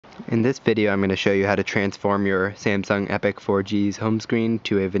In this video, I'm going to show you how to transform your Samsung Epic 4G's home screen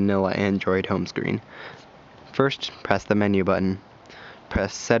to a vanilla Android home screen. First, press the menu button.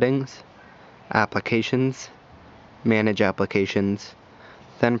 Press Settings, Applications, Manage Applications,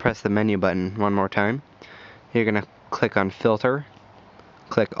 then press the menu button one more time. You're going to click on Filter,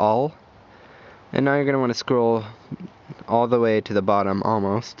 click All, and now you're going to want to scroll all the way to the bottom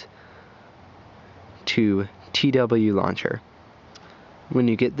almost to TW Launcher. When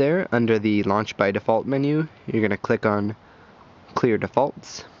you get there, under the Launch by Default menu, you're going to click on Clear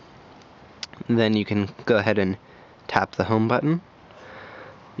Defaults. Then you can go ahead and tap the Home button.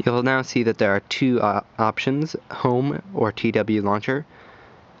 You'll now see that there are two options, Home or TW Launcher.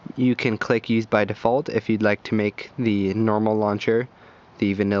 You can click Use by Default if you'd like to make the normal launcher,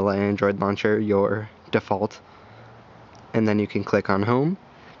 the vanilla Android launcher, your default. And then you can click on Home.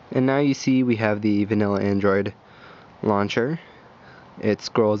 And now you see we have the vanilla Android launcher. It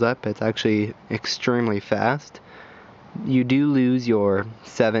scrolls up. It's actually extremely fast. You do lose your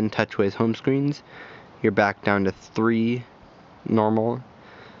 7 TouchWiz home screens. You're back down to 3 normal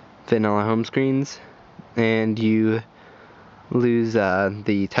vanilla home screens, and you lose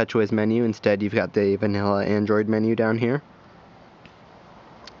the TouchWiz menu. Instead, you've got the vanilla Android menu down here.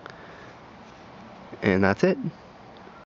 And that's it.